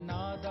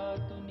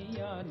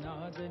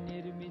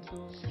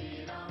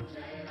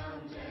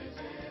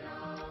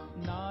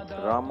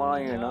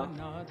ರಾಮಾಯಣ,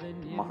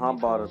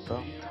 ಮಹಾಭಾರತ,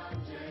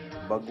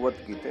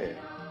 ಭಗವದ್ಗೀತೆ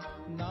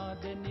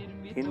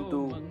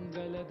ಹಿಂದೂ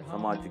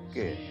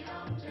ಸಮಾಜಕ್ಕೆ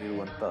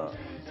ಇರುವಂಥ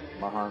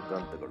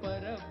ಮಹಾಗ್ರಂಥಗಳು.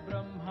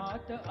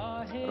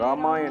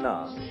 ರಾಮಾಯಣ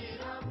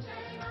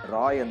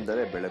ರಾ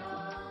ಎಂದರೆ ಬೆಳಕು,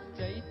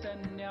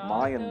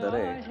 ಮಾ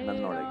ಎಂದರೆ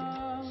ನನ್ನೊಳಗೆ,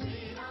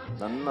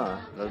 ನನ್ನ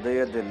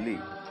ಹೃದಯದಲ್ಲಿ.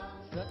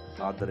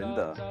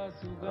 ಆದ್ದರಿಂದ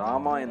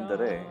ರಾಮ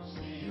ಎಂದರೆ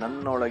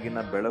ನನ್ನೊಳಗಿನ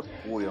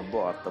ಬೆಳಕು ಎಂಬ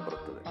ಅರ್ಥ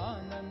ಬರುತ್ತದೆ.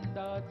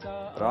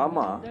 ರಾಮ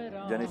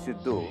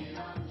ಜನಿಸಿದ್ದು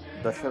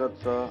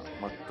ದಶರಥ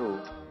ಮತ್ತು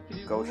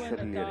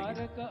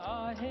ಕೌಶಲ್ಯರಿಗೆ.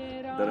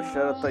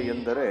 ದಶರಥ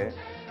ಎಂದರೆ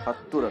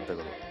 10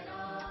 ರಥಗಳು.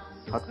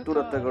 10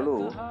 ರಥಗಳು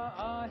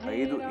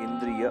 5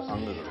 ಇಂದ್ರಿಯ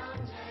ಅಂಗಗಳು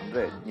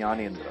ಅಂದರೆ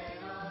ಜ್ಞಾನೇಂದ್ರ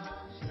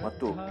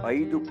ಮತ್ತು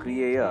 5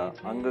 ಕ್ರಿಯೆಯ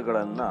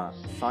ಅಂಗಗಳನ್ನು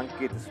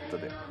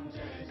ಸಾಂಕೇತಿಸುತ್ತದೆ,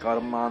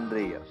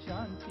 ಕರ್ಮಾಂದ್ರಿಯ.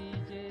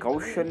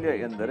 ಕೌಶಲ್ಯ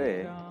ಎಂದರೆ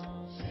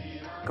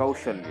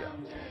ಕೌಶಲ್ಯ,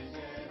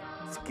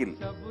 ಸ್ಕಿಲ್.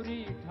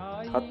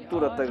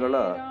 10 ರಥಗಳ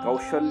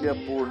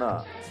ಕೌಶಲ್ಯಪೂರ್ಣ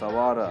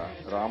ಸವಾರ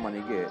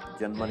ರಾಮನಿಗೆ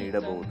ಜನ್ಮ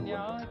ನೀಡಬಹುದು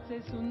ಅಂತ.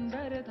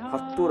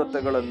 10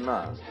 ರಥಗಳನ್ನು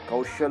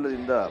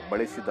ಕೌಶಲ್ಯದಿಂದ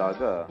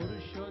ಬಳಸಿದಾಗ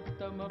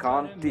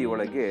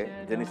ಕಾಂತಿಯೊಳಗೆ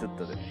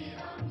ಜನಿಸುತ್ತದೆ.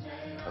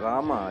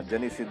 ರಾಮ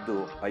ಜನಿಸಿದ್ದು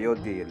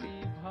ಅಯೋಧ್ಯೆಯಲ್ಲಿ.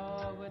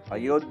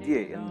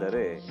 ಅಯೋಧ್ಯೆ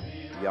ಎಂದರೆ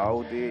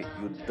ಯಾವುದೇ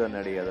ಯುದ್ಧ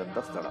ನಡೆಯದಂಥ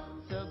ಸ್ಥಳ.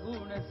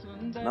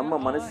 ನಮ್ಮ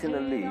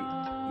ಮನಸ್ಸಿನಲ್ಲಿ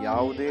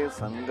ಯಾವುದೇ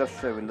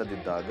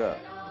ಸಂಘರ್ಷವಿಲ್ಲದಿದ್ದಾಗ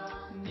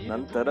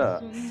ನಂತರ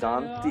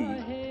ಶಾಂತಿ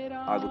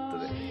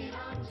ಆಗುತ್ತದೆ.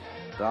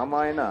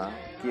 ರಾಮಾಯಣ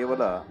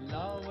ಕೇವಲ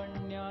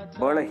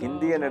ಬಹಳ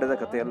ಹಿಂದೆಯೇ ನಡೆದ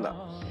ಕಥೆಯಲ್ಲ.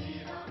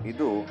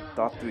 ಇದು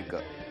ತಾತ್ವಿಕ,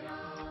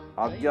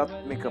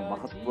 ಆಧ್ಯಾತ್ಮಿಕ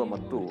ಮಹತ್ವ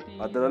ಮತ್ತು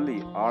ಅದರಲ್ಲಿ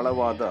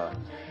ಆಳವಾದ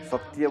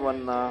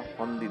ಸತ್ಯವನ್ನು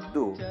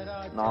ಹೊಂದಿದ್ದು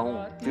ನಾವು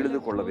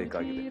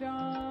ತಿಳಿದುಕೊಳ್ಳಬೇಕಾಗಿದೆ.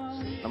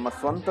 ನಮ್ಮ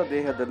ಸ್ವಂತ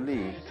ದೇಹದಲ್ಲಿ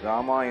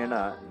ರಾಮಾಯಣ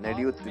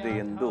ನಡೆಯುತ್ತಿದೆ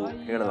ಎಂದು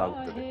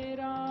ಹೇಳಲಾಗುತ್ತದೆ.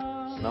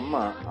 ನಮ್ಮ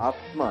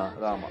ಆತ್ಮ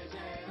ರಾಮ,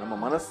 ನಮ್ಮ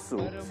ಮನಸ್ಸು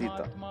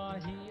ಸೀತಾ,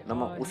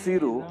 ನಮ್ಮ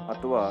ಉಸಿರು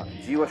ಅಥವಾ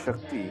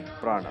ಜೀವಶಕ್ತಿ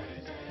ಪ್ರಾಣ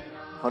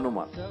ಹನುಮ,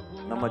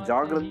 ನಮ್ಮ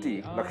ಜಾಗೃತಿ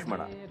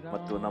ಲಕ್ಷ್ಮಣ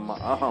ಮತ್ತು ನಮ್ಮ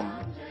ಅಹಂ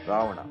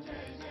ರಾವಣ.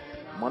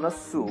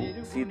 ಮನಸ್ಸು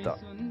ಸೀತಾ,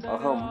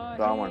 ಅಹಂ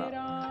ರಾವಣ.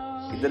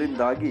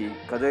 ಇದರಿಂದಾಗಿ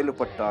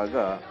ಕದಯಲ್ಪಟ್ಟಾಗ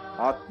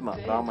ಆತ್ಮ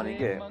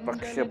ರಾಮನಿಗೆ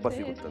ಪ್ರಕ್ಷೇಪ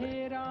ಸಿಗುತ್ತದೆ.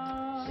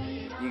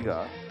 ಈಗ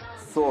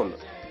ಸೋಲ್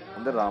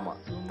ಅಂದರೆ ರಾಮ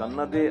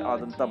ತನ್ನದೇ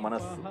ಆದಂಥ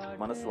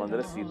ಮನಸ್ಸು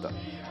ಅಂದರೆ ಸೀತಾ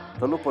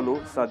ತಲುಪಲು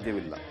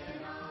ಸಾಧ್ಯವಿಲ್ಲ.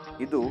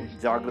 ಇದು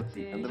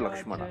ಜಾಗೃತಿ ಅಂದರೆ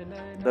ಲಕ್ಷ್ಮಣ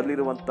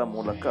ದಲ್ಲಿರುವಂಥ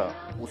ಮೂಲಕ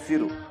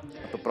ಉಸಿರು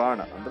ಮತ್ತು ಪ್ರಾಣ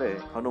ಅಂದರೆ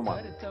ಹನುಮ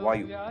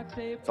ವಾಯು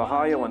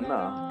ಸಹಾಯವನ್ನು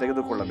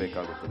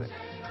ತೆಗೆದುಕೊಳ್ಳಬೇಕಾಗುತ್ತದೆ.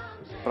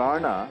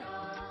 ಪ್ರಾಣ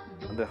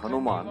ಅಂದರೆ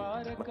ಹನುಮಾನ್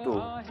ಮತ್ತು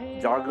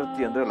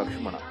ಜಾಗೃತಿ ಅಂದರೆ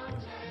ಲಕ್ಷ್ಮಣ,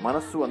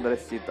 ಮನಸ್ಸು ಅಂದರೆ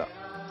ಸೀತಾ,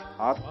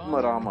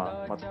 ಆತ್ಮರಾಮ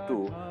ಮತ್ತು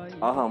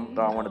ಅಹಂ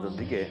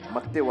ರಾವಣದೊಂದಿಗೆ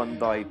ಮತ್ತೆ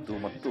ಒಂದಾಯಿತು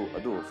ಮತ್ತು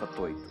ಅದು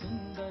ಸತ್ತೋಯಿತು.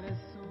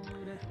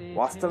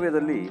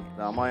 ವಾಸ್ತವ್ಯದಲ್ಲಿ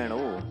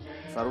ರಾಮಾಯಣವು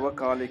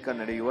ಸರ್ವಕಾಲಿಕ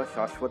ನಡೆಯುವ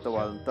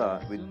ಶಾಶ್ವತವಾದಂಥ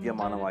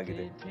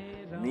ವಿದ್ಯಮಾನವಾಗಿದೆ.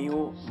 ನೀವು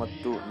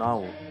ಮತ್ತು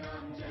ನಾವು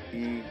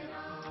ಈ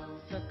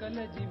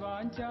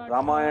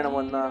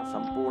ರಾಮಾಯಣವನ್ನು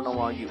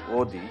ಸಂಪೂರ್ಣವಾಗಿ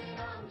ಓದಿ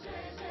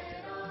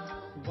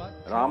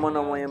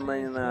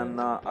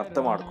ರಾಮನವಮಿಯನ್ನು ಅರ್ಥ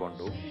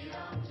ಮಾಡಿಕೊಂಡು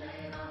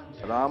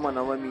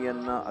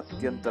ರಾಮನವಮಿಯನ್ನು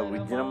ಅತ್ಯಂತ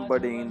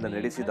ವಿಜೃಂಭಣೆಯಿಂದ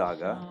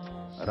ನಡೆಸಿದಾಗ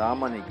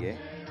ರಾಮನಿಗೆ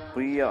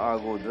ಪ್ರಿಯ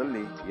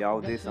ಆಗುವುದರಲ್ಲಿ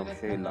ಯಾವುದೇ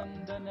ಸಂಶಯ ಇಲ್ಲ.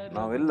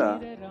 ನಾವೆಲ್ಲ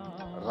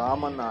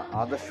ರಾಮನ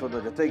ಆದರ್ಶದ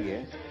ಜೊತೆಗೆ,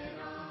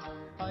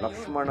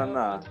 ಲಕ್ಷ್ಮಣನ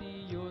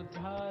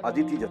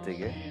ಅದಿತಿ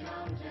ಜೊತೆಗೆ,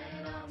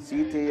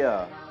 ಸೀತೆಯ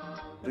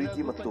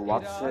ಪ್ರೀತಿ ಮತ್ತು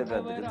ವಾತ್ಸಲ್ಯದ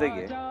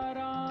ಜೊತೆಗೆ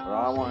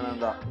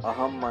ರಾವಣದ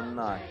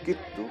ಅಹಮ್ಮನ್ನು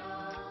ಕಿತ್ತು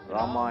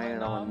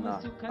ರಾಮಾಯಣವನ್ನು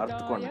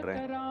ಅರ್ಥಕೊಂಡ್ರೆ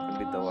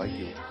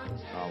ಖಂಡಿತವಾಗಿಯೂ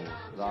ನಾವು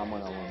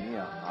ರಾಮನವಮಿಯ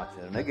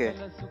ಆಚರಣೆಗೆ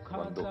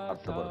ಒಂದು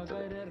ಅರ್ಥ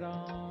ಬರುತ್ತದೆ.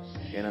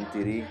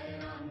 ಏನಂತೀರಿ?